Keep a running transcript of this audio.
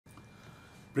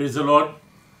Praise the Lord.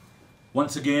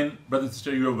 Once again, brother and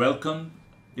sister, you are welcome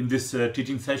in this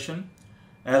teaching session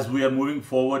as we are moving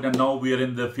forward, and now we are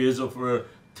in the phase of our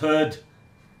third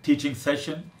teaching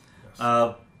session.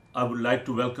 Yes. I would like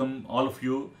to welcome all of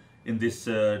you in this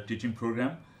teaching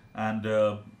program, and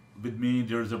with me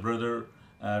there is a brother,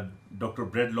 Dr.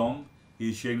 Brad Long. He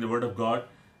is sharing the Word of God,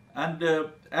 and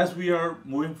as we are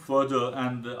moving further,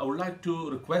 and I would like to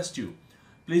request you,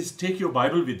 please take your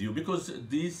Bible with you, because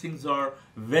these things are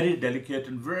very delicate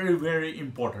and very, very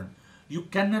important. You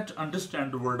cannot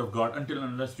understand the Word of God until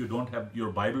and unless you don't have your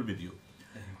Bible with you.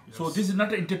 Yes. So this is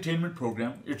not an entertainment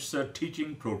program, it's a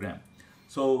teaching program.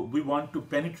 So we want to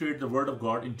penetrate the Word of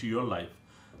God into your life.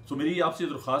 So मेरी आपसे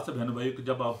दरख्वास्त है बहनों भाइयों कि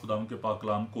जब आप खुदावंद के पाक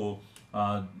कलाम को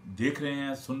देख रहे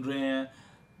हैं, सुन रहे हैं,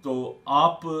 तो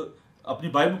आप अपनी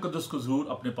बाइबल मुक़द्दस को ज़रूर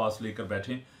अपने पास लेकर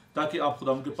बैठें, ताकि आप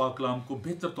खुदावंद के पाक कलाम को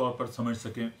बेहतर तौर पर समझ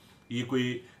सकें। ये कोई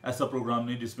ऐसा प्रोग्राम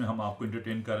नहीं जिसमें हम आपको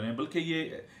एंटरटेन कर रहे हैं, बल्कि ये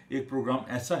एक प्रोग्राम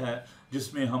ऐसा है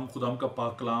जिसमें हम खुदावंद का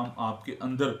पाक कलाम आपके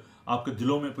अंदर, आपके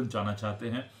दिलों में पहुंचाना चाहते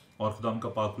हैं, और खुदावंद का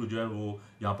पाक रूह जो है वो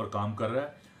यहाँ पर काम कर रहा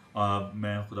है।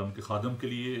 मैं खुदावंद के खादम के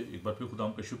लिए एक बार फिर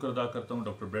खुदावंद का शुक्र अदा करता हूँ,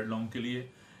 डॉक्टर ब्रैड लॉन्ग के लिए,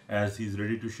 as he is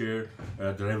ready to share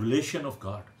the revelation of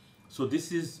God. So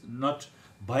this is not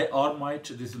by our might,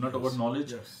 this is not our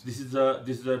knowledge. Yes. This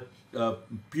is a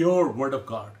pure word of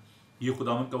God. ये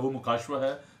खुदावन का वो मुकाशवा है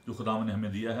जो खुदावन ने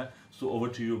हमें दिया है. So over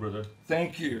to you, brother.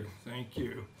 Thank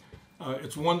you.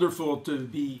 It's wonderful to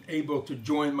be able to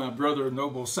join my brother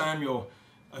Noble Samuel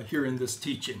here in this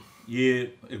teaching. ये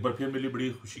एक बार फिर मेरे लिए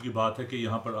बड़ी खुशी की बात है कि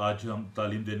यहाँ पर आज हम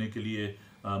तालीम देने के लिए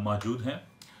मौजूद हैं.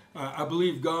 I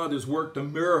believe God has worked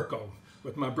a miracle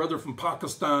with my brother from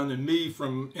Pakistan and me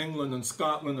from England and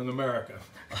Scotland and America.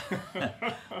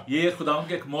 ये खुदावंद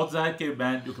का एक मौजज़ा है कि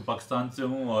मैं जो कि पाकिस्तान से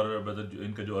हूँ और ब्रदर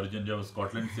इनका जो ओरिजिन जो है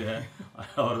स्कॉटलैंड से है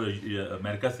और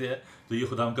अमेरिका से है, तो ये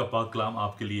खुदावंद का पाक कलाम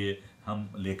आपके लिए हम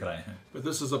लेकर आए हैं. But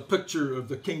this is a picture of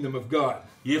the kingdom of God.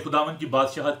 ये खुदावंद की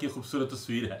बादशाहत की खूबसूरत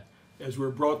तस्वीर है. As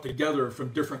we're brought together from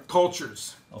different cultures.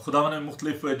 खुदावंद ने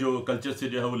मुख्तलिफ जो कल्चर से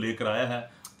जो है वो लेकर आया है,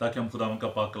 ताकि हम खुदावन का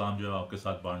पाक कलाम जो है आपके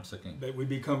साथ बांट सकें. That we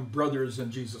become brothers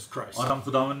in Jesus Christ. और हम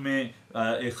खुदावन में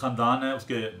एक खानदान है,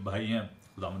 उसके भाई हैं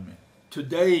खुदावन में.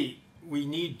 Today we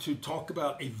need to talk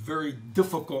about a very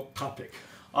difficult topic.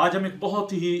 आज हम एक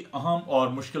बहुत ही अहम और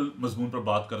मुश्किल मज़मून पर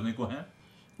बात करने को हैं.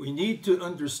 We need to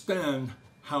understand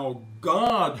how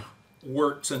God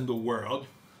works in the world.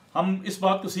 हम इस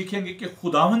बात को सीखेंगे कि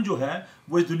खुदावन जो है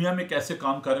वो इस दुनिया में कैसे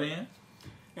काम कर रहे हैं.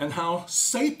 And how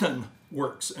Satan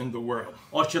works in the world.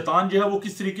 और शैतान जो है वो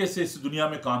किस तरीके से इस दुनिया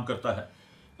में काम करता है.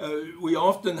 We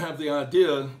often have the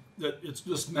idea that it's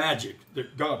just magic,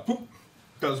 that God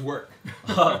does work.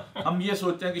 हम ये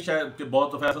सोचते हैं कि शायद कि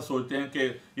बहुत दफा ऐसा सोचते हैं कि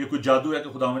ये कोई जादू है कि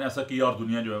खुदा ने ऐसा किया और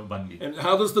दुनिया जो है बन गई. And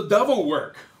how does the devil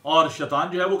work? और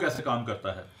शैतान जो है वो कैसे काम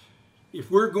करता है. If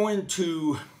we're going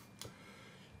to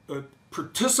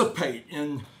participate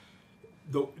in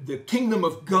the kingdom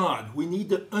of God, we need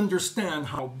to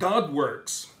understand how God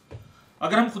works.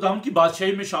 अगर हम खुदावन की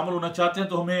बादशाही में शामिल होना चाहते हैं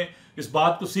तो हमें इस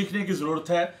बात को सीखने की ज़रूरत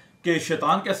है कि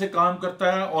शैतान कैसे काम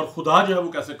करता है और खुदा जो है वो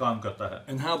कैसे काम करता है.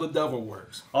 And how the devil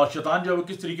works. और शैतान जो है वो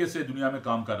किस तरीके से दुनिया में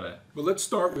काम कर रहा है. Well, let's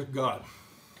start with God.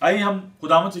 आइए हम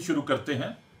खुदावन से शुरू करते हैं.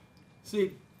 See,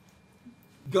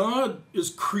 God is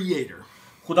creator.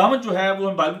 खुदावन जो है वो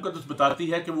हमें बाइबल मुक़द्दस बताती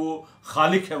है कि वो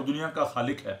खालिक है, वो दुनिया का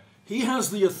खालिक है. He has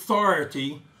the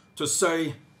authority to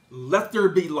say, let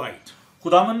there be light.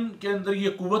 खुदावन के अंदर ये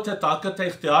कुव्वत है, ताकत है,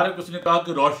 इख्तियार है कि उसने कहा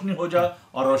कि रोशनी हो जा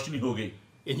और रोशनी हो गई.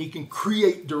 And he can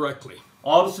create directly.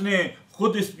 और उसने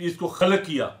खुद इस चीज को खलक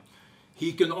किया.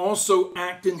 He can also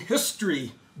act in history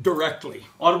directly.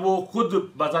 और वो खुद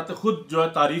बाज़ाते खुद जो है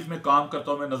तारीख में काम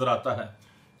करता हुआ नजर आता है.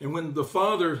 And when the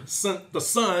Father sent the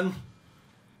Son,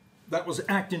 that was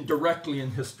acting directly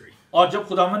in history. और जब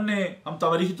खुदावन ने, हम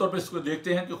तारीखी तौर पर इसको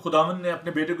देखते हैं कि खुदावन ने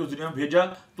अपने बेटे को दुनिया में भेजा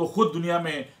तो खुद दुनिया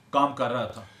में काम कर रहा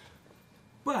था.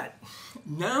 But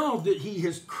now that he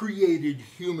has created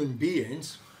human beings,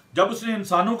 जब उसने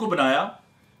इंसानों को बनाया,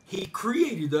 he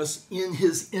created us in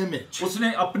his image.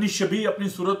 उसने अपनी शबीह, अपनी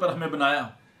सूरत पर हमें बनाया.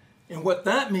 And what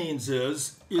that means is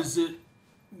that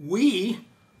we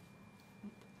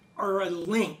are a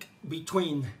link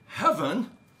between heaven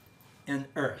and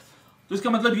earth. तो इसका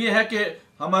मतलब ये है कि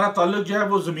हमारा ताल्लुक जो है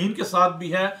वो ज़मीन के साथ भी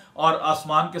है और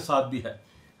आसमान के साथ भी है.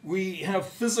 We have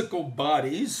physical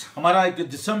bodies. हमारा एक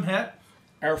जिस्म है.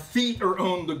 Our feet are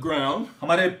on the ground.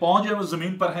 हमारे पाँव जो है वो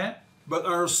ज़मीन पर हैं. But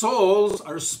our souls,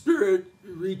 our spirit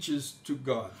reaches to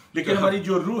God. लेकिन हमारी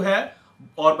जो रूह है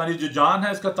और हमारी जो जान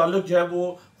है, इसका ताल्लुक जो है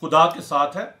वो खुदा के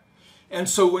साथ है. And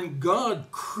so when God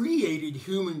created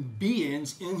human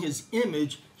beings in his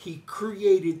image, he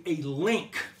created a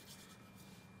link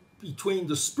between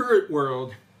the spirit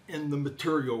world and the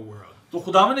material world. तो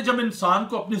खुदावन ने जब इंसान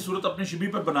को अपनी सूरत अपनी शिबी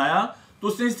पर बनाया तो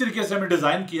उसने इस तरीके से हमें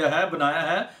डिजाइन किया है, बनाया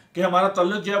है कि हमारा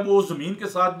तल्लुक जो है वो जमीन के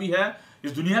साथ भी है,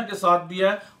 इस दुनिया के साथ भी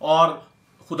है और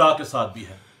खुदा के साथ भी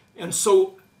है. And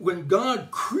so when God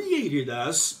created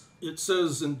us, it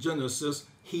says in Genesis,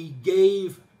 he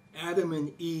gave Adam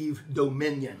and Eve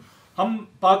dominion. हम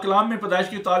पाक कलाम में पैदाइश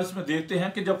की किताब इसमें देखते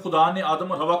हैं कि जब खुदा ने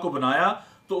आदम और हवा को बनाया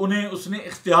तो उन्हें उसने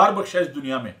इख्तियार बख्शा इस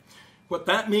दुनिया में. What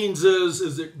that means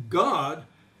is that God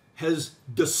has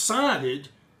decided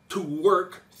to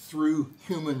work through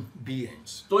human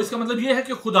beings. तो इसका मतलब ये है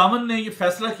कि खुदावन ने ये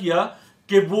फैसला किया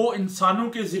कि वो इंसानों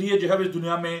के जरिए जो है इस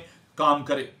दुनिया में काम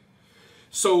करे.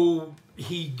 So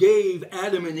he gave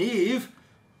Adam and Eve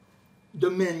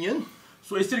dominion.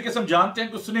 So इस तरीके से हम जानते हैं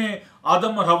कि उसने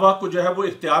आदम और हवा को जो है वो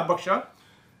इख्तियार बख्शा.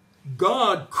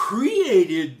 God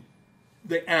created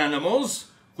the animals,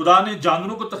 खुदा ने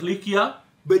जानवरों को तख्लीक किया,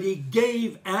 but he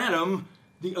gave Adam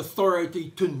the authority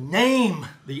to name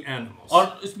the animals.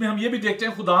 और इसमें हम ये भी देखते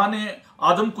हैं खुदा ने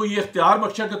आदम को ये इख्तियार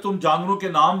बख्शा कि तुम जानवरों के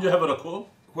नाम जो है वो रखो.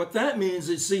 What that means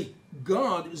is, see,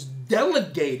 God is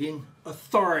delegating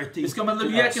authority. इसका मतलब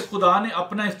to ये है us. कि खुदा ने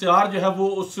अपना इख्तियार जो है वो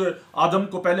उस आदम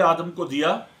को, पहले आदम को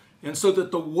दिया. And so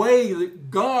that the way that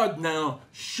God now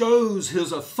shows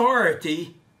his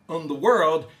authority on the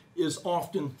world is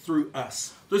often through us.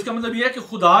 तो इसका मतलब ये है कि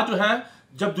खुदा जो है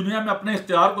जब दुनिया में अपने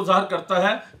इख्तियार को ज़ाहिर करता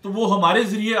है तो वो हमारे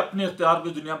जरिए अपने इख्तियार को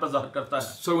दुनिया पर ज़ाहिर करता है.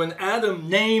 So when Adam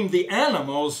named the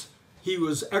animals, he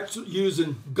was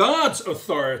using God's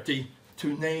authority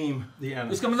to name the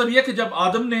animals. इसका मतलब ये है कि जब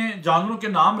आदम ने जानवरों के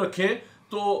नाम रखे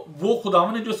तो वो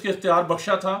खुदावन ने जो उसके इख्तियार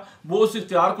बख्शा था वो उस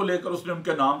इख्तियार को लेकर उसने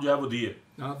उनके नाम जो है वो दिए.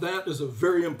 Now that is a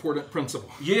very important principle.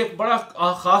 ये एक बड़ा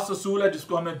खास असूल है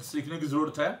जिसको हमें सीखने की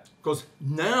जरूरत है. Because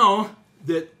now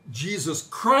that Jesus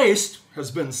Christ has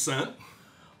been sent,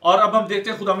 और अब हम देखते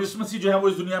हैं खुदा यीशु मसीह जो है वो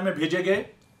इस दुनिया में भेजे गए.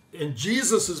 and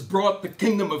Jesus has brought the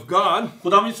kingdom of God,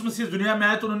 खुदा यीशु मसीह इस दुनिया में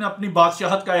आए तो उन्होंने अपनी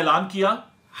बादशाहत का ऐलान किया.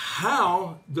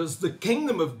 how does the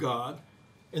kingdom of God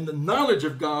and the knowledge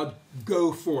of God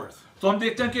go forth? तो हम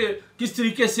देखते हैं कि किस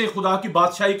तरीके से खुदा की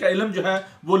बादशाही का इल्म जो है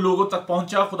वो लोगों तक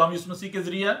पहुंचा खुदा यीशु मसीह के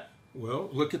जरिए. Well,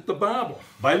 look at the Bible.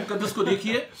 Bible मुकद्दस को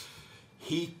देखिए.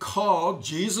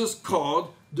 Jesus called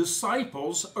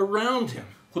disciples around him.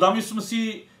 खुदा यीशु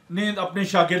मसीह ने अपने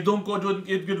शागिर्दों को जो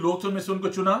इर्द गिर्द लोग थे उनमें से उनको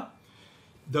चुना.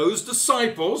 Those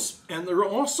disciples, and there were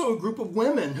also a group of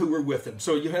women who were with him.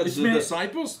 So you had the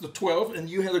disciples, the 12, and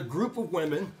you had a group of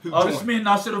women who और joined. इसमें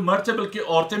ना सिर्फ मर्द थे बल्कि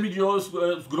औरतें भी जो उस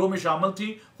ग्रोह में शामिल थी.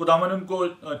 खुदावन ने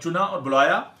उनको चुना और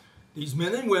बुलाया. These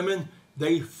men and women,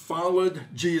 they followed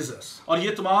Jesus. और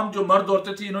ये तमाम जो मर्द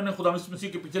औरतें थी इन्होंने खुदा यीशु मसीह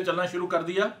के पीछे चलना शुरू कर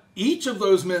दिया. Each of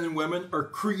those men and women are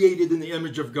created in the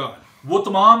image of God. वो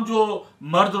तमाम जो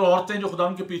मर्द और औरतें जो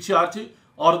खुदा के पीछे आ रही थी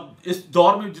और इस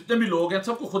दौर में जितने भी लोग हैं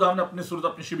सबको खुदा ने अपनी सूरत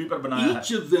अपनी शिबी पर बनाया है.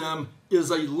 Each of them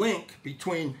is a link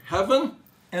between heaven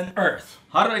and earth.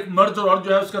 हर एक मर्द और औरत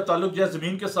जो है उसका ताल्लुक जो है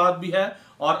जमीन के साथ भी है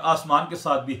और आसमान के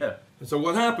साथ भी है. And so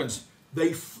what happens?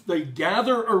 They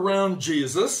gather around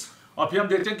Jesus. और फिर हम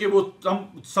देखते हैं कि वो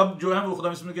सब जो है वो खुदा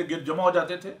यीशु मसीह के गिर्द जमा हो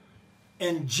जाते थे.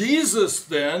 And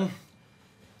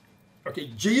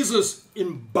Jesus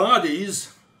embodies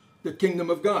the kingdom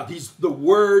of God. He's the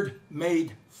Word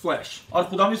made flesh. और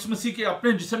खुदा यीशु मसीह के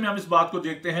अपने जिस्म में हम इस बात को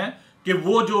देखते हैं कि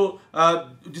वो जो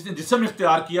जिसने जिस्म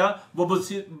इख्तियार किया वो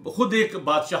खुद एक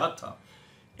बादशाहत था.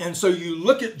 And so you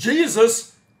look at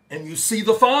Jesus and you see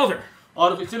the Father.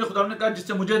 और इसलिए खुदा ने कहा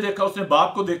जिसने मुझे देखा उसने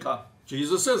बाप को देखा.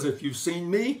 Jesus says, if you've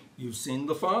seen me, you've seen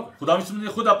the Father. खुदा यीशु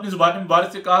ने खुद अपनी ज़ुबान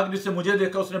मुबारक से कहा कि जिसने मुझे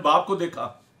देखा उसने बाप को देखा.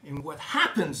 And what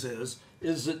happens is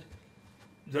that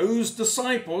those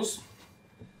disciples,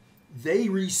 they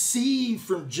receive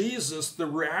from Jesus the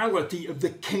reality of the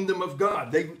kingdom of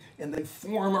God. They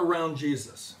form around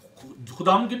Jesus.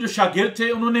 खुदाम के जो शागिर्द थे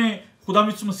उन्होंने खुदा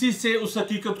यीशु मसीह से उस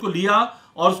हकीकत को लिया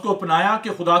और उसको अपनाया कि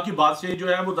खुदा की बादशाही जो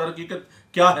है वो दर हकीकत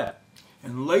क्या है.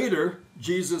 And later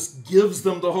Jesus gives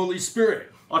them the Holy Spirit.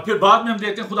 और फिर बाद में हम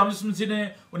देखते हैं खुदा यीशु मसीह ने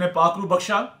उन्हें पाक रूह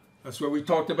बख्शा. That's what we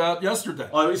talked about yesterday.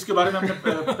 और इसके बारे में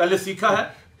हमने पहले सीखा है.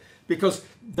 Because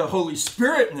the Holy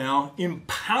Spirit now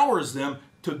empowers them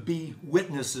to be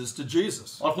witnesses to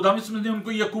Jesus. और खुदा यीशु मसीह ने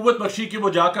उनको ये कुव्वत बख्शी कि वो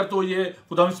जाकर तो ये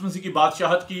खुदा यीशु मसीह की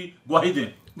बादशाहत की गवाही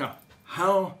दें. Now,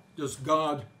 how does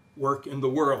God work in the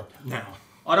world now?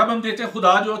 और अब हम देखते हैं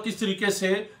खुदा जो किस तरीके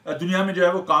से दुनिया में जो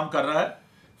है वो काम कर रहा है.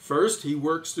 First, he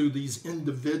works through these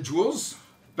individuals.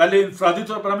 पहले इंफरादी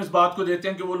तौर पर हम इस बात को देखते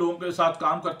हैं कि वो लोगों के साथ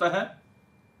काम करता है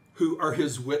who are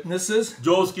his witnesses.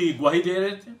 जो उसकी गवाही दे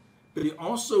रहे थे. But he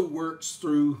also works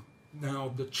through now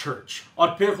the church.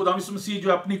 और फिर खुदा यीशु मसीह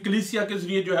जो अपनी कलीसिया के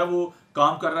जरिए जो है वो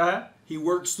काम कर रहा है. He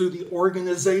works through the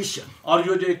organization. और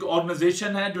जो एक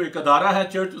ऑर्गेनाइजेशन है, जो एक अदारा है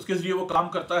चर्च, उसके जरिए वो काम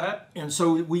करता है. And so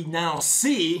we now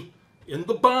see in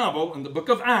the Bible, in the book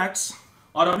of Acts,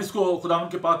 और हम इसको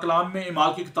खुदावंद के पाक कलाम में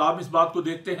इमाल की किताब में इस बात को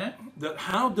देखते हैं that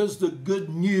how does the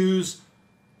good news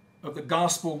of the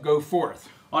gospel go forth?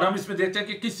 और हम इसमें देखते हैं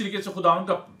कि किस तरीके से खुदावंद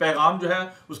का पैगाम जो है,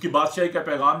 उसकी बादशाही का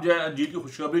पैगाम जो है, अंजील की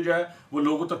खुशखबरी जो है, वो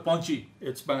लोगों तक पहुंची.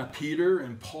 It's by Peter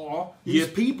and Paul, these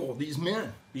people, these men.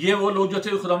 ये वो लोग जो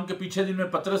थे खुदावंद के पीछे,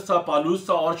 जिनमें पतरस था, पालूस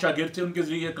था और शागिर्द थे, उनके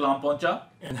जरिए कलाम पहुंचा.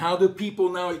 And how do people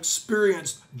now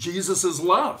experience Jesus'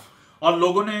 love? और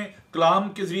लोगों ने कलाम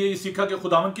के जरिए ये सीखा कि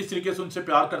खुदावंद किस तरीके से उनसे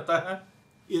प्यार करता है.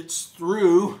 It's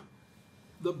through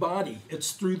the body.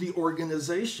 It's through the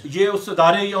organization. ये उस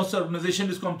अदारे या उस ऑर्गेनाइजेशन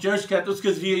जिसको हम चर्च कहते हैं,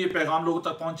 उसके जरिए ये पैगाम लोगों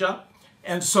तक पहुंचा.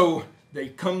 And so they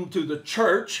come to the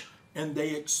church and they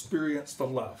experience the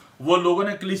love. वो लोगों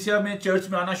ने कलीसिया में, चर्च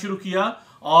में आना शुरू किया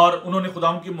और उन्होंने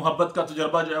खुदावंद की मोहब्बत का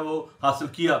तजुर्बा जो है वो हासिल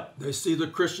किया. They see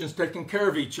the Christians taking care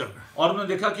of each other. और उन्होंने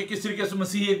देखा कि किस तरीके से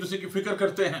मसीह एक दूसरे की फिक्र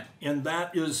करते हैं. And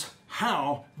that is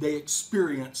how they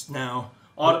experience now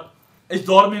और इस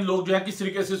दौर में लोग जो है किस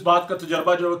तरीके से इस बात का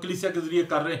तजुर्बा जो है कलीसिया के जरिए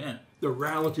कर रहे हैं. the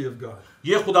reality of God.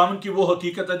 ये खुदावंद की वो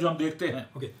हकीकत है जो हम देखते हैं.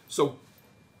 Okay, so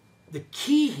the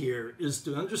key here is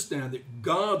to understand that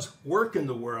God's work in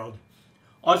the world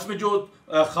और इसमें जो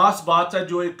खास बात है,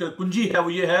 जो एक कुंजी है, वो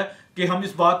ये है कि हम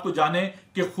इस बात को जाने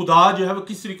कि खुदा जो है वो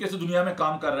किस तरीके से दुनिया में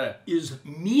काम कर रहा है. is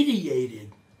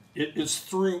mediated. It is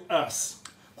through us.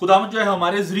 खुदावंद जो है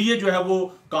हमारे जरिए जो है वो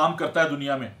काम करता है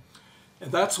दुनिया में.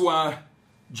 And that's why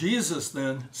Jesus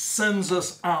then sends us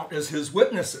out as his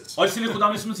witnesses. और इसलिए खुदा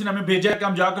यीशु मसीह ने हमें भेजा है कि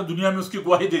हम जाकर दुनिया में उसकी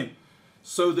गवाही दें.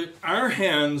 So that our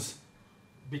hands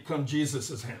become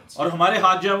Jesus' hands. और हमारे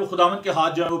हाथ जो है वो खुदावंद के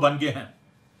हाथ जो है वो बन गए हैं.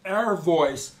 Our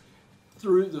voice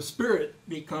through the Spirit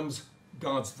becomes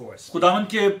God's voice. खुदावंद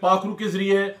के पाखरू के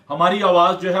जरिए हमारी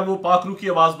आवाज जो है वो पाखरू की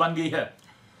आवाज बन गई है.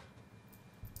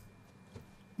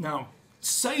 Now,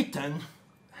 Satan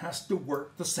has to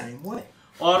work the same way.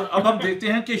 और अब हम देखते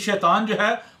हैं कि शैतान जो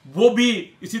है वो भी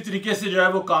इसी तरीके से जो है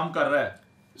वो काम कर रहा है.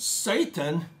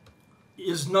 Satan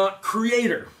is not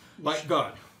creator like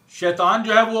God. शैतान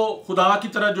जो है वो खुदा की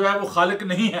तरह जो है वो खालिक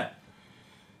नहीं है.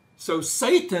 So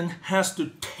Satan has to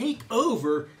take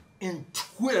over and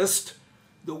twist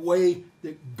the way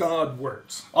that God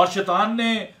works. और शैतान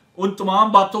ने उन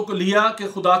तमाम बातों को लिया कि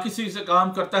खुदा किसी से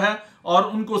काम करता है और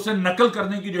उनको उसे नकल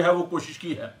करने की जो है वो कोशिश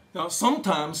की है. Now,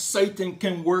 sometimes Satan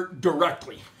can work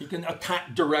directly. He can attack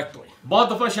directly. बहुत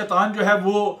दफा शैतान जो है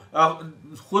वो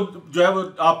खुद जो है वो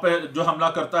आप पे जो हमला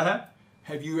करता है.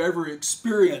 Have you ever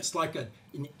experienced like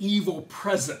an evil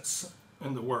presence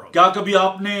in the world? क्या कभी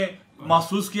आपने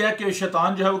महसूस किया कि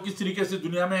शैतान जो है वो किस तरीके से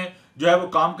दुनिया में जो है वो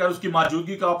काम कर, उसकी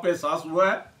मौजूदगी का आपको एहसास हुआ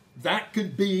है? That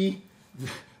could be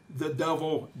the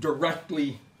devil directly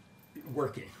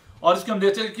working. और इसके हम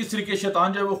देखते हैं कि किस तरीके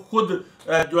शैतान जो है वो खुद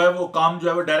जो है वो काम जो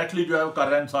है वो डायरेक्टली जो है वो कर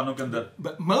रहा है इंसानों के अंदर.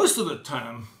 But most of the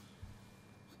time,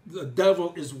 the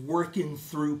devil is working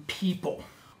through people.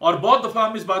 और बहुत दफा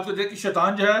हम इस बात को देखते हैं कि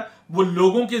शैतान जो है वो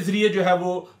लोगों के जरिए जो है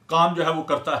वो काम जो है वो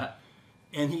करता है.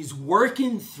 And he's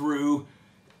working through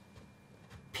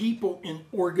people in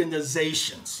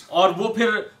organizations. और वो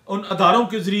फिर उन अदारों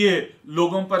के जरिए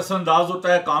लोगों पर असरअंदाज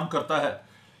होता है, काम करता है.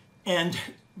 And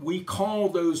we call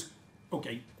those,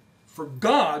 okay, for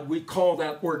God, we call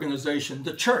that organization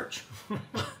the church.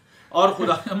 और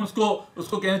खुदा हम उसको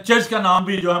कहते हैं चर्च का नाम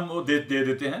भी जो हम वो दे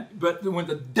देते हैं. But when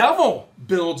the devil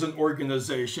builds an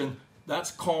organization,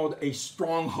 that's called a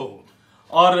stronghold.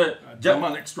 और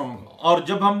Demonic stronghold. और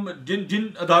जब हम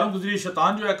जिन अदारों के जरिए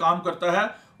शैतान जो है काम करता है,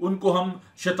 उनको हम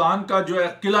शैतान का जो है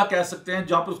किला कह सकते हैं,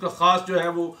 जहाँ पर उसका खास जो है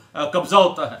वो कब्जा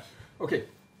होता है. Okay.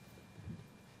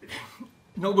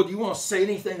 Noble, do you want to say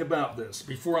anything about this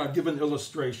before I give an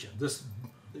illustration?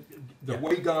 The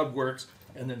way God works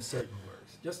and then Satan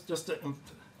works. Just to,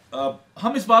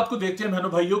 हम इस बात को देखते हैं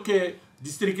बहनों भाइयों के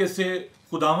जिस तरीके से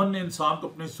खुदावन ने इंसान को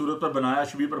अपनी सूरत पर बनाया,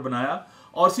 शबीह पर बनाया,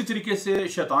 और इसी तरीके से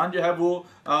शैतान जो है वो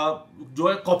जो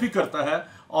है कॉपी करता है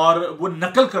और वो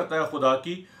नकल करता है खुदा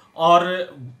की. और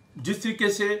जिस तरीके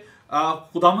से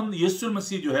खुदावंद यीशु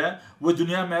मसीह जो है वो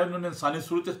दुनिया में उन्होंने इंसानी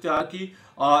सूरत इख्तियार की,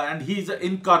 and he is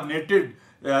इनकार्नेटेड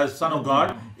son of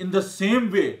God. In the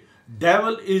same way,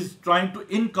 devil is trying to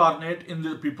incarnate in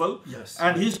the people. Yes.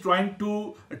 And he's trying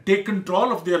to take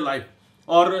control of their life.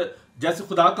 और जैसे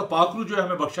खुदा का पाखरू जो है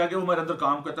हमें बख्शा गया वो हमारे अंदर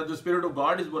काम करता है. The spirit of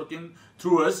God is working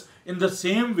through us. In the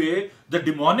same way, the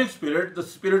demonic spirit, the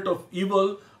spirit of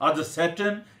evil, or the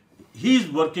Satan, he is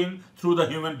working through the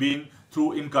human being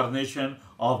through incarnation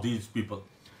of these people.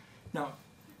 Now,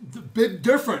 the big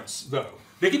difference, though,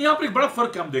 लेकिन यहाँ पर एक बड़ा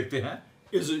फर्क हम देखते हैं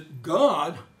is that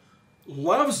God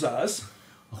loves us.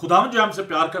 खुदावंद जो हमसे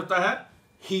प्यार करता है,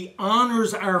 He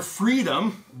honors our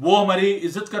freedom. वो हमारी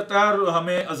इज्जत करता है और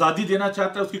हमें आज़ादी देना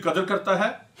चाहता है, उसकी कदर करता है.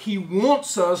 He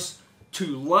wants us to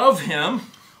love Him.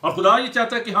 और खुदा ये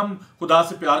चाहता है कि हम खुदा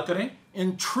से प्यार करें.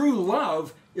 And true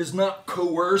love is not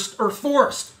coerced or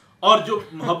forced. और जो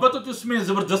मोहब्बत होती है उसमें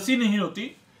ज़बरदस्ती नहीं होती.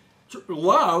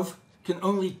 Love can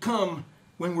only come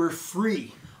when we're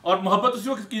free. और मोहब्बत उसी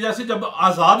वक्त की जाती है जब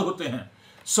आज़ाद होते हैं.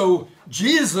 So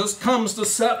Jesus comes to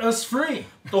set us free.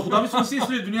 तो खुदा मसीह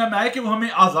इसलिए दुनिया में आए कि वो हमें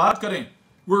आज़ाद करें.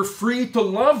 We're free to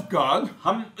love God.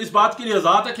 हम इस बात के लिए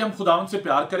आज़ाद है कि हम खुदावंद से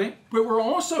प्यार करें. But we're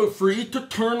also free to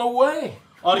turn away.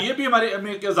 और ये भी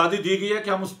हमें एक आज़ादी दी गई है कि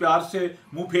हम उस प्यार से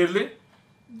मुंह फेर लें.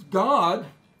 God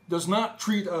does not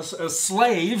treat us as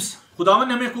slaves. खुदावंद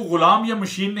ने हमें कोई गुलाम या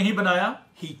मशीन नहीं बनाया.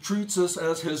 He treats us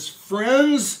as His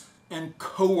friends and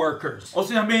co-workers.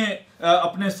 उसने हमें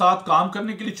अपने साथ काम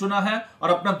करने के लिए चुना है और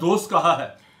अपना दोस्त कहा है.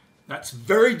 That's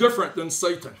very different than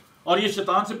Satan. और ये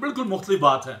शैतान से बिल्कुल मुख्तलिफ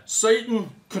बात है. Satan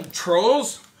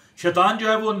controls. शैतान जो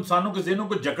है वो इंसानों के ज़हनों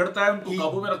को जकड़ता है, उनको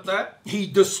काबू में रखता है. He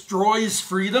destroys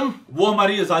freedom. वो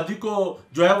हमारी आज़ादी को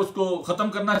जो है उसको ख़त्म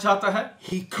करना चाहता है.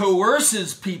 He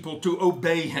coerces people to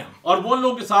obey him. और वो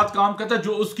लोगों के साथ काम करता है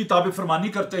जो उसकी ताबे फरमानी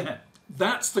करते हैं.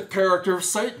 That's the character of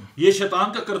Satan. ये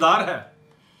शैतान का किरदार है.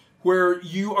 Where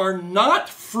you are not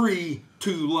free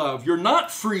to love. You're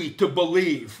not free to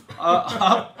believe.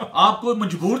 आपको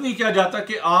मजबूर नहीं किया जाता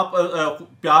कि आप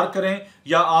प्यार करें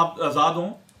या आप आज़ाद हों.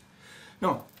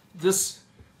 No, this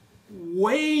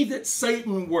way that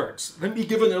Satan works. Let me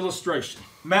give an illustration.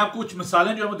 मैं आपको कुछ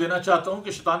मिसालें जो है वो देना चाहता हूँ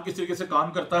कि शैतान किस तरीके से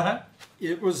काम करता है.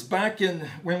 It was back in,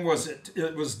 when was it?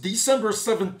 It was December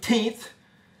 17th.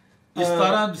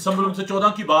 17 दिसंबर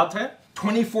 1914 की बात है.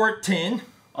 2014.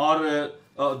 और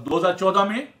 2014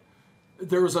 में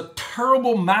there was a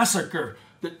terrible massacre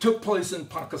that took place in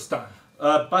Pakistan.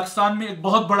 Pakistan में एक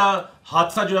बहुत बड़ा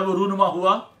हादसा जो है वो रूनुमा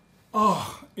हुआ.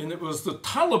 Oh, and it was the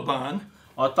Taliban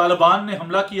और तालिबान ने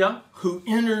हमला किया. who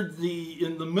entered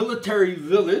in the military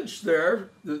village there,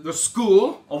 the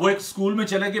school. और वो एक स्कूल में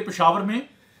चले गए पेशावर में.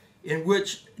 In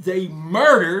which they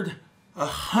murdered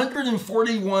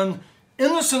 141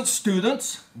 innocent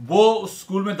students. वो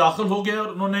स्कूल में दाखिल हो गए और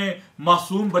उन्होंने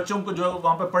मासूम बच्चों को जो है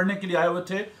वहां पर पढ़ने के लिए आए हुए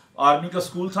थे, आर्मी का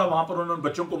स्कूल था, वहां पर उन्होंने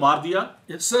बच्चों को मार दिया.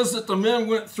 It says that the men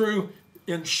went through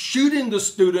in shooting the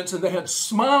students and they had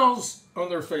smiles on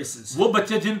their faces. वो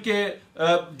बच्चे जिनके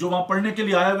जो वहां पढ़ने के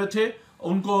लिए आए हुए थे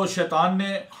उनको शैतान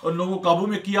ने उन लोगों को काबू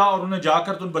में किया और उन्हें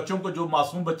जाकर उन बच्चों को जो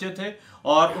मासूम बच्चे थे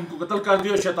और उनको कत्ल कर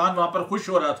दिया. शैतान वहां पर खुश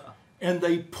हो रहा था. And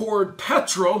they poured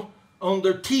petrol on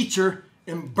their teacher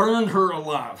and burned her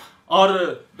alive. और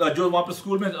जो वहां पर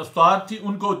स्कूल में उस्ताद थी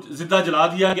उनको जिंदा जला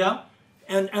दिया गया.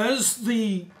 And as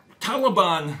the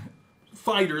Taliban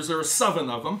fighters, there were 7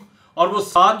 of them, और वो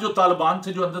 7 जो तालिबान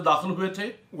थे जो अंदर दाखिल हुए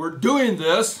थे were doing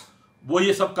this, वो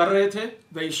ये सब कर रहे थे.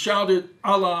 they shouted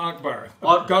Allah Akbar,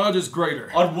 और God is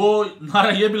greater. और वो नारा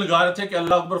ये भी लगा रहे थे कि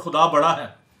अल्लाह अकबर, खुदा बड़ा है.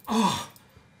 Oh,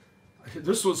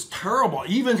 this was terrible.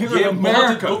 Even here ये in बहुत ही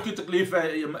America, दुख की तकलीफ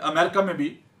है अमेरिका में भी.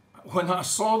 when I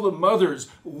saw the mothers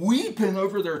weeping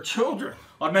over their children,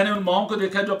 और मैंने उन माओं को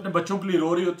देखा जो अपने बच्चों के लिए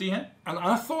रो रही होती हैं. and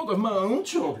I thought of my own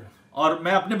children और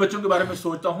मैं अपने बच्चों के बारे में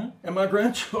सोचता हूँ, and my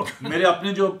grandchildren. मेरे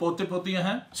अपने जो पोते पोतियां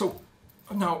हैं. So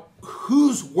now,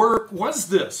 whose work was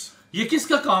this? ये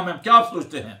किसका काम है, क्या आप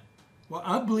सोचते हैं? Well,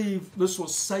 I believe this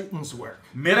was Satan's work.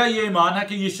 मेरा ये ईमान है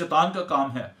कि ये शैतान का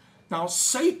काम है. Now,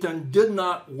 Satan did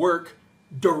not work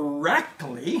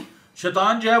directly.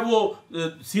 शैतान जो है वो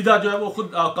सीधा जो है वो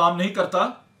खुद काम नहीं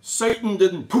करता. Satan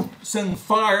didn't send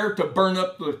fire to burn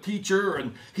up the teacher,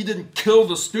 and he didn't kill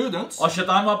the students. और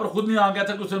शैतान वहां पर खुद नहीं आ गया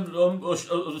था कि उसने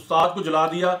उस्ताद को जला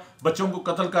दिया, बच्चों को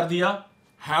कत्ल कर दिया.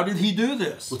 How did he do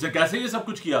this? उसने कैसे ये सब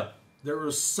कुछ किया? There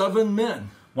were 7 men.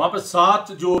 वहां पर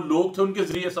 7 जो लोग थे उनके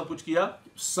जरिए सब कुछ किया.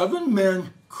 7 men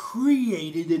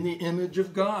created in the image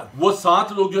of God. वो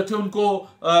 7 लोग जो थे उनको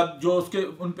जो उसके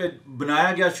उन पे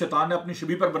बनाया गया, शैतान ने अपनी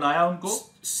छवि पर बनाया उनको.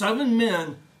 7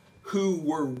 men who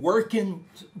were working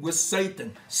with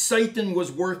Satan. Satan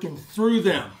was working through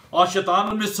them. और शैतान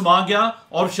उनमें समा गया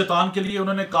और शैतान के लिए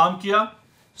उन्होंने काम किया.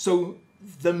 So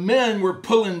the men were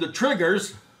pulling the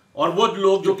triggers और वो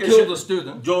लोग to kill the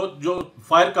student. जो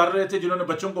फायर कर रहे थे, जिन्होंने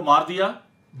बच्चों को मार दिया.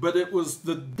 But it was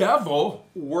the devil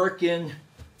working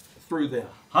through them.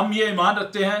 हम ये ईमान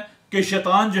रखते हैं कि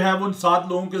शैतान जो है वो उन 7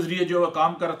 लोगों के जरिए जो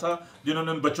काम कर रहा था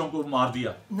जिन्होंने उन बच्चों को मार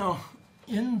दिया. Now,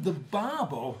 in the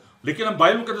Bible, लेकिन हम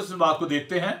बाइबल मुकद्दस में बात को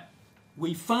देखते हैं,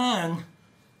 we find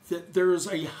that there is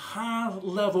a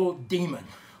high-level demon.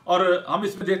 और हम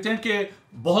इसमें देखते हैं कि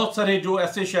बहुत सारे जो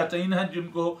ऐसे शैतान हैं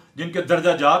जिनके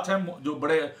दर्जा जात हैं जो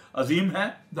बड़े अजीम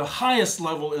हैं. The highest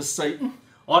level is Satan.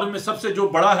 और उनमें सबसे जो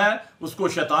बड़ा है उसको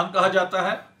शैतान कहा जाता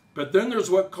है. But then there's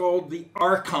what called the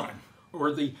archon,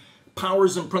 or the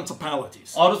powers and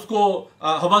principalities. और उसको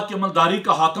हवा की अमलदारी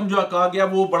का हाकिम जो कहा गया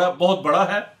वो बहुत बड़ा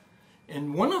है.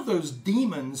 And one of those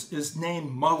demons is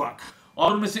named Moloch.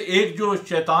 और उनमें से एक जो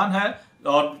शैतान है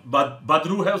और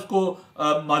बदरू है उसको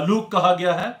मालूक कहा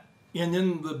गया है. And in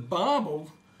the Bible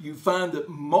you find that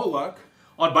Moloch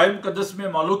और बाइबल मुकद्दस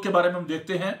में मालूक के बारे में हम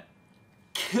देखते हैं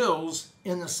kills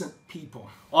innocent people.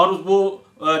 और वो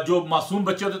जो मासूम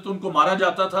बच्चे होते थे उनको मारा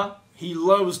जाता था. He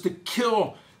loves to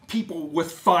kill people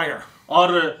with fire.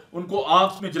 और उनको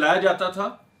आग में जलाया जाता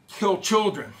था. Kill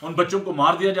children. उन बच्चों को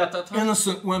मार दिया जाता था.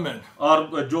 Innocent women.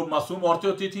 और जो मासूम औरतें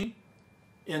होती थी.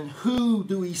 And who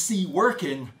do we see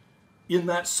working in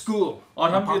that school?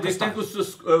 और हम ये देखते हैं कि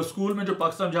उस स्कूल में जो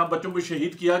पाकिस्तान जहां बच्चों को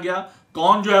शहीद किया गया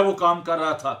कौन जो है वो काम कर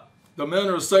रहा था. The men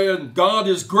are saying God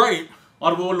is great.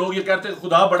 और वो लोग ये कहते हैं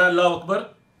खुदा बड़ा, अल्लाह Akbar.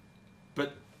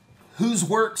 But whose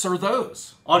works are those?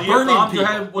 और ये काम जो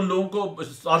है उन लोगों को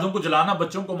साधुओं को जलाना,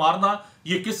 बच्चों को मारना,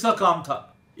 ये किसका काम था?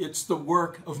 It's the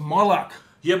work of Moloch.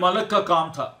 ये मलक का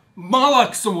काम था.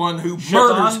 Moloch's the one who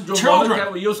शैतान murders जो children.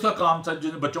 मलक है ये उसका काम था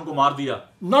जिसने बच्चों को मार दिया.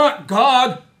 Not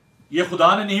God. ये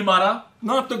खुदा ने नहीं मारा.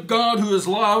 Not the God who is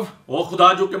love. वो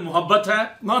खुदा जो कि मोहब्बत है.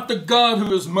 Not the God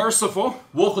who is merciful.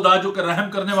 वो खुदा जो कि रहम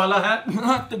करने वाला है.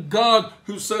 Not the God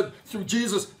who said through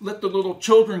Jesus, let the little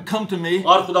children come to me.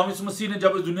 और खुदा यीशु मसीह ने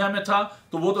जब इस दुनिया में था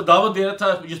तो वो तो दावत दे रहा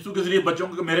था यीशु के जरिए बच्चों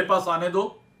को मेरे पास आने दो.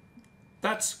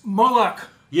 That's Moloch.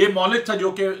 ये मौलिक था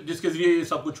जो कि जिसके जरिए ये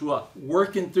सब कुछ हुआ.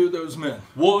 Working through those men.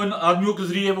 वो इन आदमियों के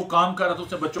जरिए वो काम कर रहा था,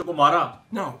 उसने बच्चों को मारा.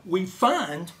 Now we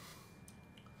find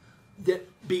that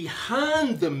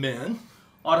behind the men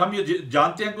और हम ये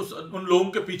जानते हैं कि उन लोगों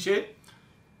के पीछे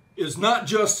is not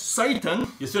just Satan,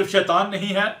 ये सिर्फ शैतान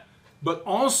नहीं है, but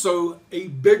also a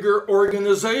bigger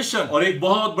organization. और एक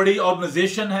बहुत बड़ी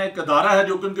ऑर्गेनाइजेशन है, एक अदारा है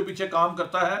जो कि उनके पीछे काम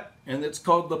करता है. And it's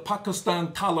called the Pakistan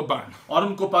Taliban. और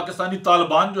उनको पाकिस्तानी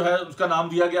तालिबान जो है उसका नाम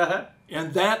दिया गया है.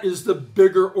 And that is the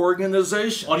bigger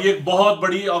organization. और ये एक बहुत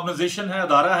बड़ी ऑर्गेनाइजेशन है,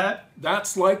 अदारा है.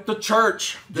 That's like the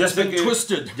church that's been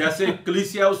twisted. जैसे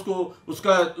कलीसिया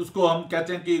उसको हम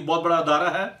कहते हैं कि बहुत बड़ा अदारा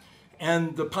है.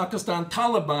 And the Pakistan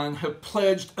Taliban have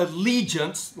pledged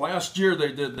allegiance, last year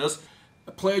they did this,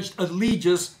 pledged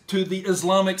allegiance to the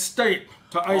Islamic State,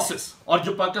 to ISIS. और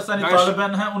जो पाकिस्तानी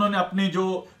तालिबान हैं उन्होंने अपनी जो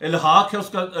इल्हाक है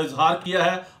उसका इजहार किया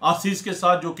है आईसिस के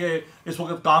साथ जो कि इस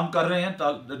वक्त काम कर रहे हैं,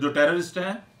 जो टेररिस्ट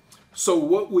हैं. So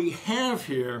what we have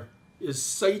here is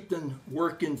Satan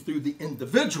working through the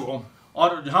individual.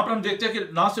 और जहां पर हम देखते हैं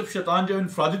कि ना सिर्फ शैतान जो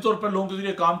इनफरादी तौर पर लोगों के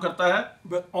जरिए काम करता है,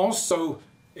 but also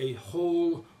a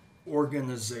whole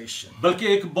organization. बल्कि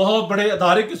एक बहुत बड़े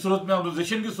अदारे की सूरत में,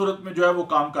 ऑर्गेनाइजेशन की सूरत में जो है वो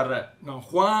काम कर रहा है. Now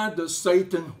why does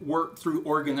Satan work through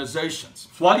organizations?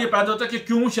 सवाल ये पैदा होता है कि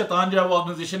क्यों शैतान जो है वो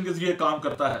ऑर्गेनाइजेशन के जरिए काम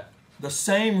करता है. The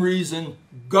same reason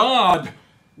God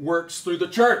works through the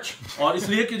church. और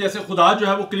इसलिए कि जैसे खुदा जो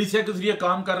है वो कलीसिया के जरिए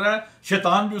काम कर रहा है,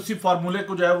 शैतान भी उसी फार्मूले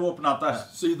को जो है वो अपनाता है.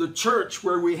 See, the church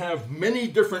where we have many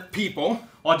different people,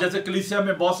 और जैसे कलीसिया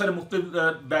में बहुत सारे मुख्तलिफ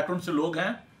बैकग्राउंड से लोग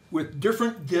हैं with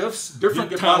different gifts, different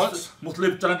जिनके talents, पास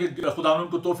मुख्तलिफ तरह के खुदा ने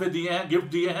उनको तोहफे दिए हैं, गिफ्ट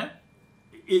दिए हैं.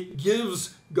 it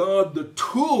gives God the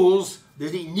tools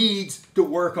that he needs to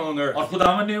work on earth. और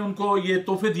खुदावन ने उनको ये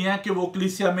तोहफे दिए हैं कि वो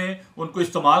कलीसिया में उनको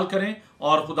इस्तेमाल करें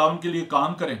और खुदावन के लिए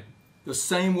काम करें. The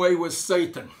same way with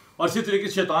Satan. और इसी तरीके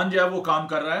से शैतान जो है वो काम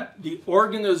कर रहा है. The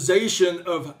organization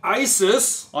of ISIS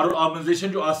और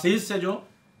ऑर्गेनाइजेशन जो आईसिस है जो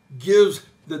gives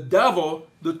the devil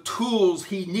the tools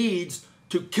he needs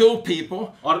to kill people.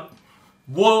 और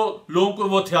वो लोगों को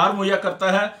वो हथियार मुहैया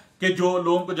करता है कि जो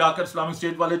लोगों को जाकर इस्लामिक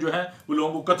स्टेट वाले जो हैं वो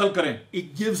लोगों को कत्ल करें.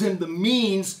 It gives him the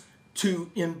means to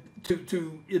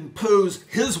impose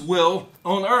his will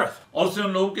on earth. और उसने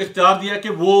उन लोगों को इख्तियार दिया कि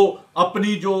वो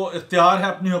अपनी जो इख्तियार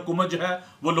है, अपनी हुकूमत जो है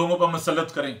वो लोगों पर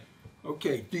मुसल्लत करें.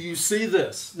 Okay, do you see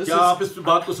this? क्या आप इस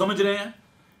बात को समझ रहे हैं?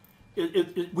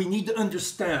 We need to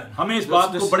understand. हमें इस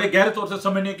बात को बड़े गहरे तौर से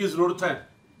समझने की जरूरत है.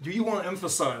 Do you want to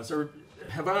emphasize, or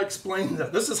have I explained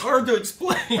that? This is hard to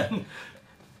explain.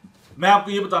 मैं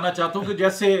आपको ये बताना चाहता हूँ कि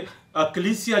जैसे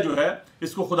कलीसिया जो है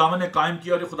इसको खुदावन ने कायम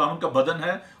किया और ये खुदावन का बदन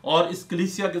है, और इस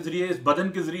कलीसिया के जरिए, इस बदन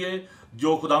के जरिए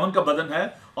जो खुदावन का बदन है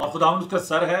और खुदावन उसका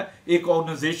सर है, एक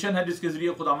ऑर्गेनाइजेशन है जिसके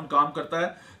जरिए खुदावन काम करता है.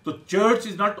 तो church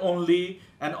is not only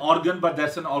an organ but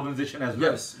that's an organisation as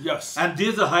well. Yes. And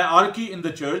there is a hierarchy in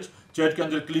the church. Church के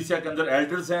अंदर, कलीसिया के अंदर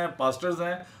एल्डर्स हैं, पास्टर्स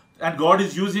हैं, and God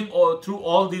is using through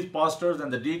all these pastors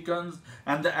and the deacons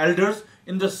and the elders.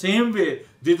 In the same way,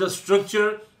 there is a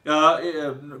structure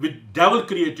which devil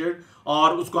created,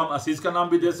 और उसको हम असीस का नाम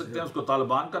भी दे सकते हैं, उसको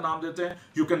तालिबान का नाम देते हैं.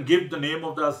 You can give the name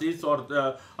of the असीस or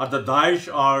the Daesh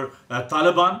or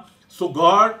Taliban. So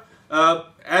God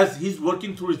as he's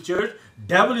working through his church,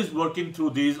 devil is working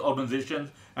through these organizations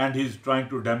and he's trying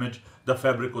to damage the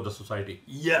fabric of the society.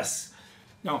 Yes.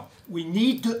 Now, we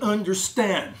need to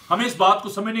understand हमें इस बात को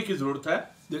समझने की जरूरत है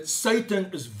that Satan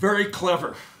is very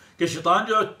clever. कि शैतान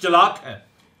जो चालाक है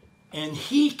And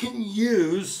he can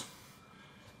use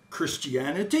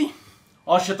Christianity,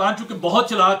 और शैतान चूंकि बहुत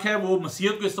चालाक है वो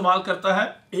मसीहत को इस्तेमाल करता है,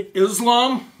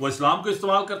 Islam, वो इस्लाम को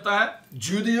इस्तेमाल करता है,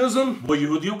 Judaism. वो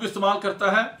यहूदियों को इस्तेमाल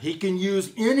करता है, He can use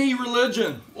any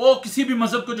religion वो किसी भी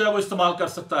मजहब को जो है वो इस्तेमाल कर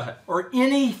सकता है or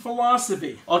any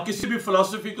philosophy और किसी भी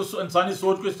फिलॉसफी को, इंसानी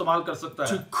सोच को इस्तेमाल कर सकता है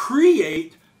to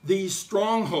create these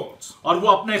strongholds. और वो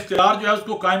अपना इख्तियार जो है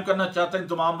उसको कायम करना चाहता है इन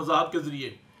तमाम मज़ाहब के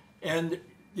जरिए. And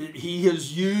he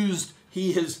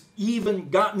has even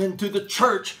gotten into the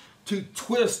church to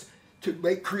twist, to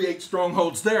create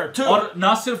strongholds there too. और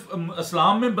ना सिर्फ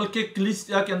इस्लाम में बल्कि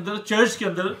कलीसिया के अंदर, चर्च के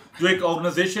अंदर जो एक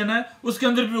ऑर्गेनाइजेशन है उसके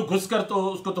अंदर भी वो घुस कर तो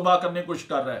उसको तबाह करने की कोशिश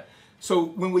कर रहा है. So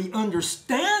when we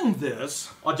understand this,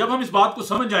 और जब हम इस बात को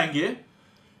समझ जाएंगे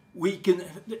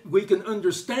we can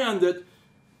understand that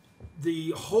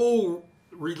the whole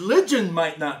religion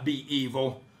might not be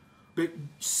evil, but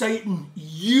Satan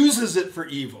uses it for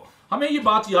evil. हमें ये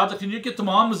बात याद रखनी चाहिए कि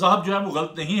तमाम मज़ाहब जो है वो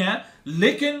गलत नहीं है,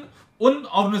 लेकिन उन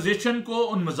ऑर्गेनाइजेशन को,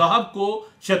 उन मज़ाहब को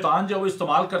शैतान जो है वो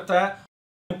इस्तेमाल करता है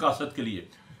मकासद के लिए.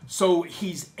 So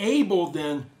he's able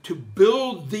then to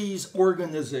build these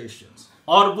organizations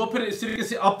और वो फिर इस तरीके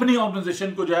से अपनी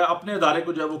ऑर्गेनाइजेशन को जो है, अपने इदारे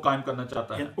को जो है वो कायम करना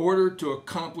चाहता है in order to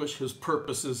accomplish his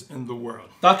purposes in the world.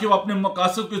 ताकि वो अपने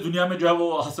मकासद को इस दुनिया में जो है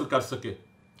वो हासिल कर सके.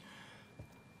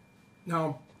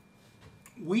 Now,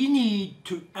 we need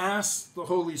to ask the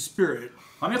Holy Spirit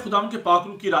हमें खुदावंद के पाक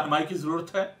रूह की रहनुमाई की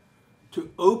जरूरत है to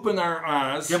open our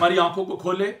eyes कि हमारी आंखों को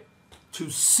खोले to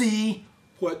see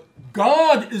what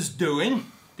God is doing,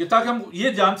 कि ताकि हम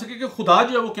ये जान सके कि खुदा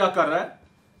जो है वो क्या कर रहा है,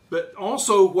 but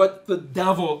also what the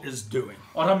devil is doing.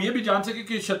 और हम ये भी जान सके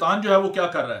कि शैतान जो है वो क्या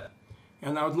कर रहा है.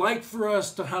 And I would like for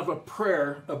us to have a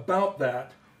prayer about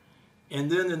that,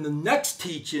 and then in the next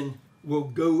teaching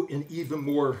we'll go in even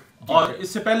more और detail.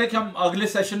 इससे पहले कि हम अगले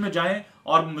सेशन में जाएं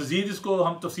और मजीद इसको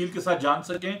हम तफसील के साथ जान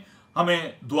सकें,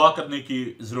 हमें दुआ करने की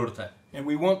जरूरत है. And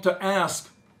we want to ask,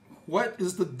 what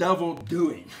is the devil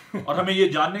doing? और हमें ये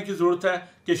जानने की जरूरत है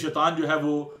कि शैतान जो है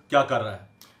वो क्या कर रहा है.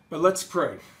 But let's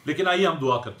pray. लेकिन आइए हम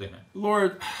दुआ करते हैं.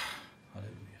 Lord,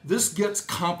 this gets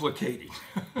complicated.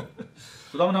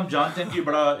 खुदावंद हम जानते हैं कि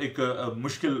बड़ा एक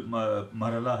मुश्किल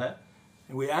मरहला है.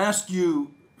 And we ask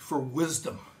you for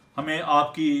wisdom. हमें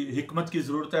आपकी हिकमत की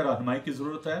ज़रूरत है, रहनुमाई की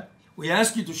ज़रूरत है. We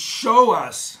ask you to show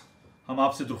us हम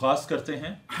आपसे दुर्ख्वास्त करते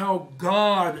हैं how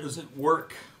God is at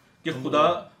work. कि खुदा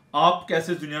आप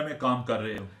कैसे दुनिया में काम कर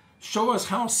रहे हो. Show us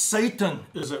how Satan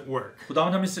is at work.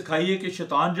 खुदावंद हमें सिखाइए कि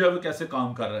शैतान जो है वो कैसे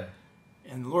काम कर रहा है.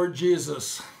 And Lord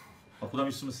Jesus, और खुदा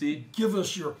यीशु मसीह, give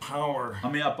us your power.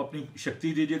 हमें आप अपनी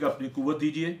शक्ति दीजिएगा, अपनी कुव्वत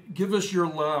दीजिए, Give us your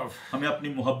love. हमें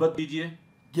अपनी मोहब्बत दीजिए,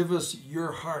 Give us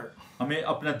your heart हमें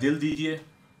अपना दिल दीजिए,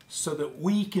 so that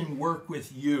we can work with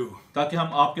you ताकि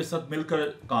हम आपके साथ मिलकर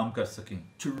काम कर सकें,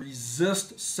 to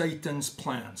resist Satan's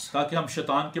plans, ताकि हम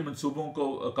शैतान के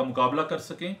मंसूबों का मुकाबला कर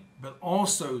सकें, but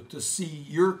also to see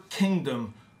your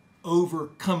kingdom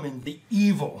overcoming the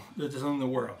evil that is in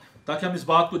the world. ताकि हम इस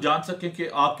बात को जान सकें कि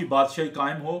आपकी बादशाही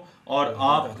कायम हो और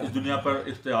आप इस दुनिया पर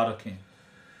इख्तियार रखें.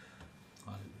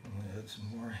 It's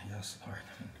more, yes, Lord.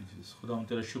 खुदा हम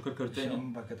तेरा शुक्र करते हैं,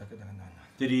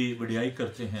 तेरी बढ़ियाई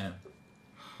करते हैं,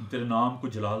 हम तेरे नाम को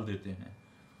जलाल देते हैं.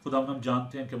 खुदा हम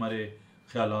जानते हैं कि हमारे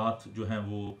ख्यालात जो हैं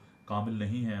वो कामिल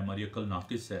नहीं हैं, हमारी अक्ल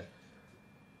नाकिस है,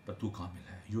 पर तू कामिल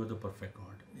है. You are the perfect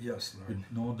God. Yes, We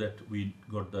Lord. know that we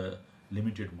got the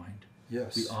limited mind.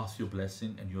 Yes. We ask your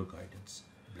blessing and your guidance.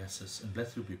 Bless us and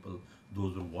bless your people,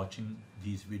 those who are watching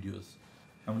these videos.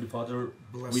 Heavenly Father,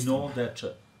 Bless we know them. that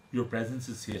your presence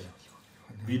is here.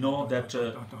 We know that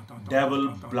devil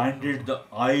blinded the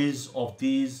eyes of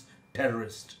these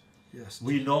terrorists. Yes.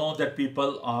 We know that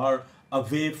people are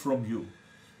away from you.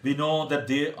 We know that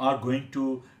they are going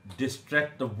to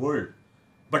distract the world.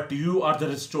 But you are the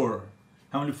restorer.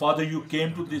 Heavenly Father, you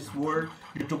came to this world.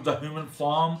 You took the human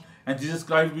form. And Jesus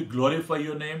Christ, we glorify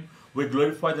your name. We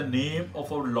glorify the name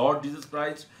of our Lord Jesus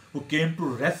Christ, who came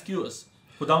to rescue us.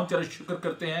 खुदावंद तेरा शुक्र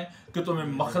करते हैं कि तू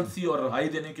हमें मखलसी और रहाई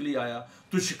देने के लिए आया,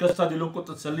 तू शिकस्ता दिलों को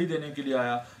तसल्ली देने के लिए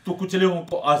आया, तू कुचले हुओं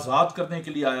को आज़ाद करने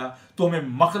के लिए आया, तू हमें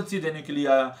मखलसी देने के लिए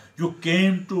आया. You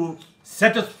came to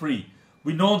set us free.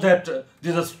 We know that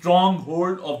there is a strong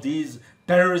hold of these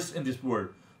terrorists in this world,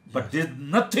 but there is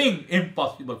nothing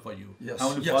impossible for you. Yes.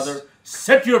 Heavenly Yes. Father,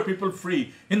 set your people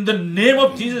free. In the name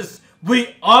of Jesus,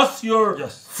 we ask your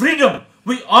freedom.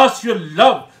 We ask your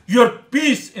love, your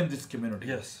peace in this community.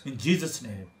 Yes. In Jesus'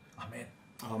 name. Amen.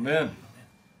 Amen.